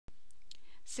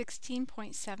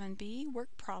16.7b, work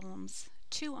problems,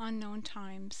 2 unknown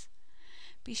times.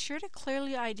 Be sure to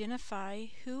clearly identify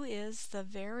who is the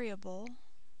variable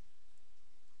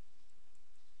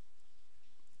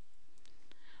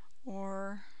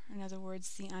or, in other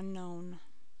words, the unknown.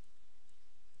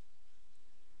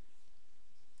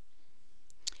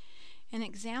 In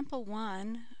example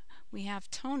 1, we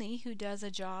have Tony who does a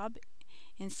job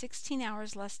in 16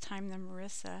 hours less time than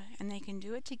Marissa, and they can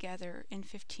do it together in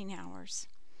 15 hours.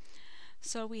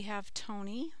 So we have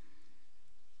Tony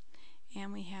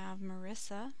and we have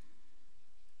Marissa.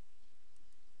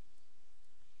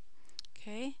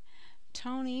 Okay,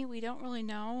 Tony, we don't really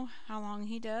know how long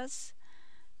he does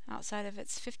outside of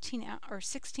it's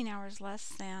 16 hours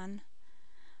less than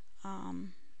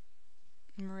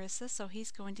Marissa, so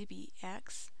he's going to be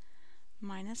x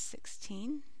minus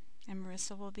 16 and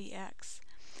Marissa will be x.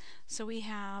 So we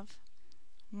have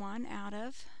 1 out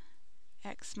of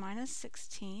x minus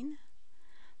 16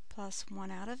 plus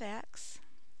 1 out of x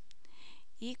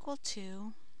equal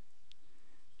to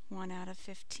 1 out of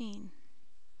 15.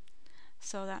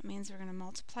 So that means we're going to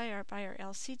multiply by our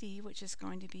LCD, which is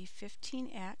going to be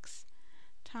 15x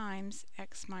times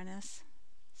x minus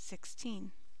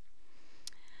 16.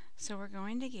 So we're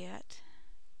going to get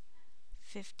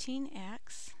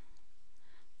 15x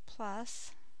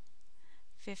plus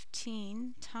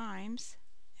 15 times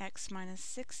x minus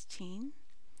 16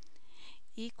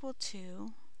 equal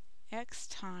to x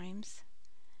times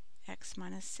x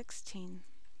minus 16.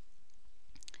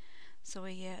 So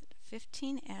we get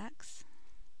 15x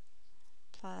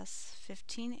plus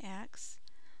 15x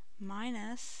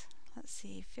minus,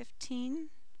 15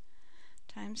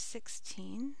 times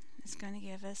 16 is going to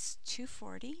give us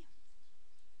 240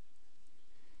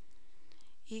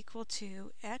 equal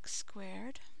to x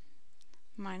squared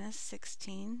minus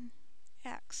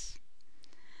 16x.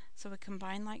 So we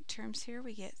combine like terms here,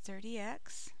 we get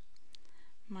 30x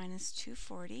minus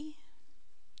 240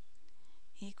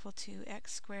 equal to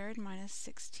x squared minus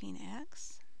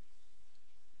 16x.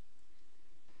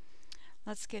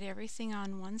 Let's get everything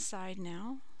on one side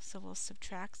now. So we'll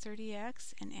subtract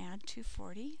 30x and add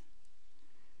 240.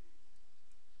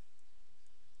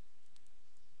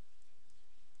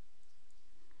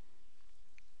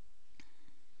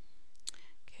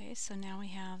 Okay, so now we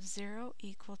have 0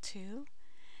 equal to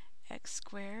x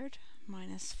squared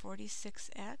minus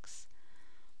 46x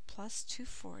plus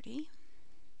 240.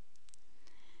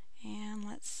 And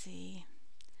let's see,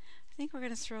 I think we're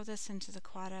going to throw this into the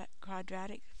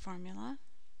quadratic formula.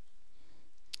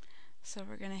 So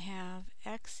we're going to have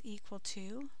x equal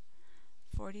to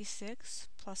 46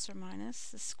 plus or minus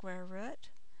the square root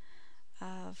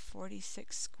of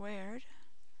 46 squared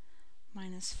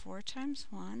minus 4 times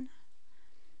 1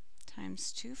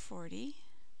 times 240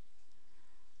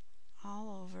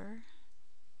 all over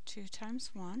 2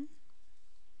 times 1.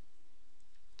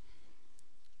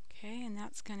 Okay, and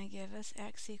that's going to give us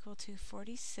x equal to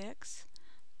 46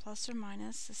 plus or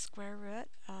minus the square root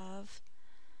of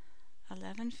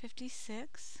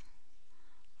 1156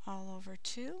 all over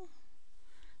 2.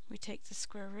 We take the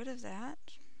square root of that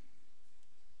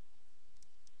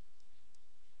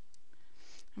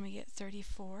and we get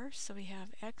 34. So we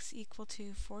have x equal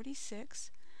to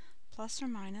 46 plus or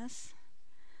minus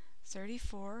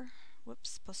 34,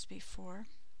 supposed to be 4,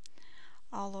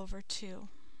 all over 2.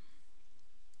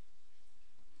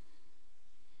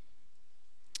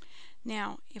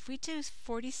 Now, if we do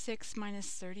 46 minus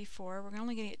 34, we're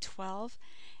only going to get 12,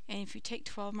 and if you take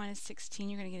 12 minus 16,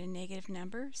 you're going to get a negative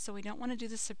number. So we don't want to do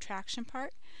the subtraction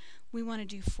part. We want to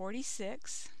do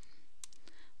 46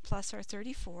 plus our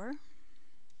 34,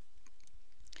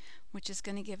 which is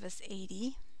going to give us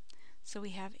 80. So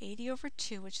we have 80 over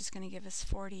 2, which is going to give us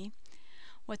 40.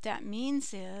 What that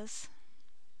means is,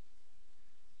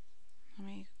 let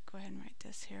me go ahead and write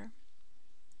this here.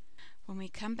 When we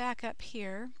come back up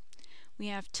here, we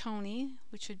have Tony,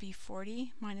 which would be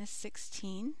 40 minus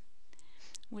 16,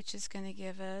 which is going to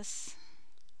give us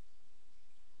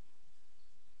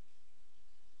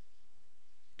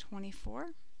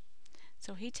 24.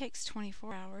 So he takes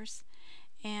 24 hours,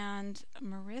 and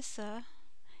Marissa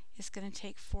is going to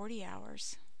take 40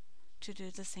 hours to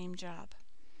do the same job.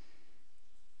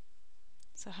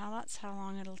 So that's how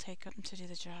long it'll take them to do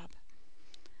the job.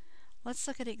 Let's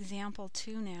look at example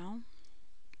 2 now.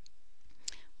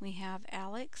 We have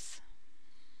Alex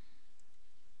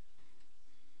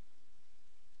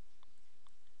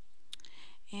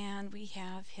and we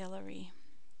have Hillary.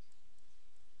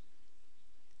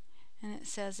 And it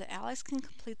says that Alex can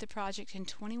complete the project in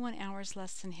 21 hours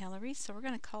less than Hillary, so we're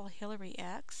going to call Hillary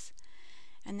X,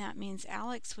 and that means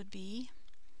Alex would be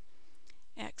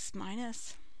X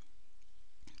minus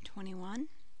 21.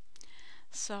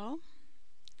 So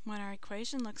what our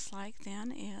equation looks like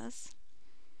then is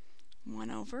 1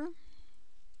 over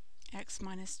x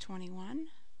minus 21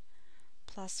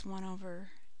 plus 1 over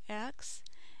x,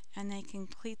 and they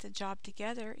complete the job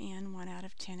together in 1 out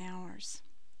of 10 hours.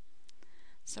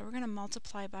 So we're going to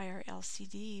multiply by our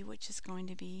LCD, which is going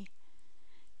to be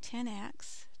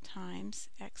 10x times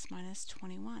x minus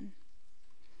 21.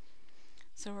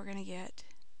 So we're going to get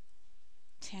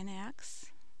 10x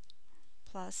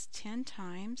plus 10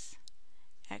 times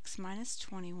x minus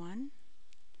 21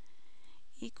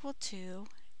 equal to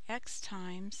x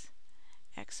times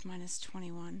x minus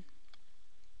 21.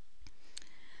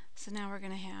 So now we're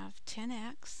going to have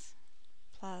 10x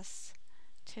plus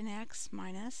 10x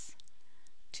minus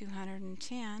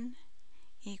 210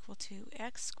 equal to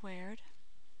x squared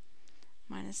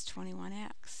minus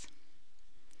 21x.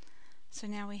 So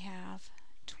now we have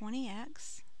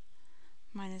 20x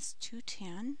minus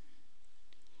 210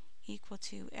 equal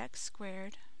to x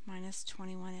squared minus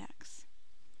 21x.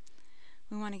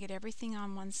 We want to get everything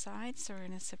on one side, so we're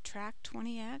going to subtract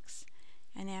 20x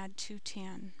and add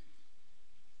 210.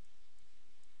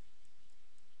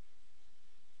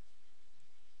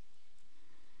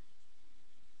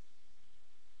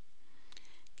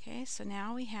 Okay, so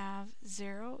now we have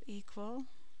 0 equal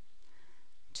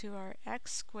to our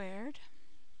x squared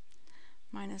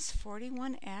minus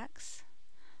 41x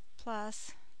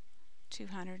plus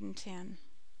 210.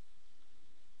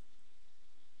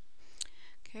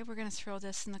 Okay, we're going to throw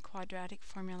this in the quadratic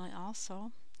formula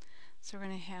also. So we're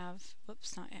going to have,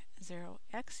 whoops, not 0,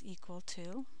 x equal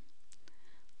to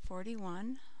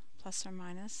 41 plus or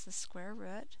minus the square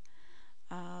root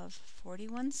of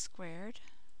 41 squared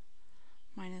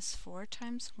minus 4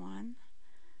 times 1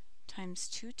 times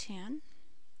 210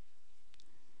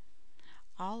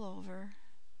 all over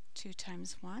 2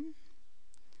 times 1,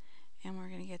 and we're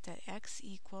going to get that x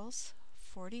equals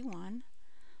 41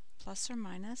 plus or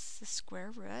minus the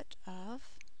square root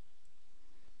of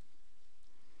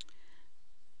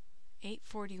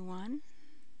 841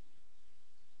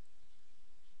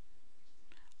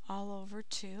 all over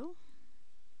 2.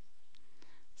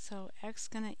 So x is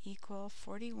going to equal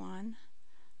 41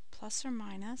 plus or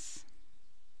minus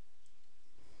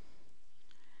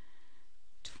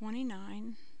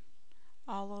 29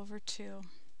 all over 2.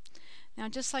 Now,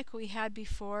 just like we had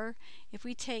before, if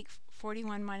we take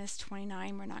 41 minus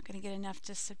 29, we're not going to get enough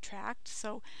to subtract,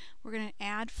 so we're going to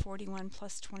add 41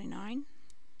 plus 29,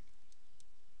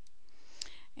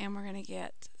 and we're going to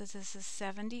get, this is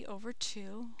 70 over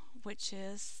 2, which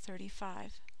is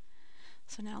 35.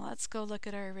 So now let's go look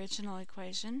at our original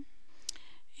equation,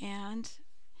 and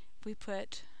we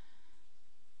put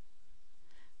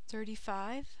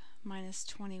 35 minus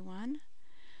 21,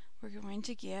 we're going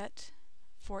to get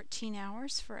 14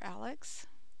 hours for Alex,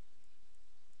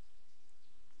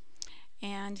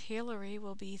 and Hillary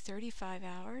will be 35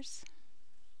 hours,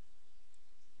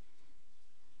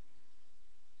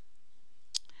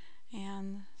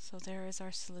 and so there is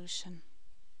our solution.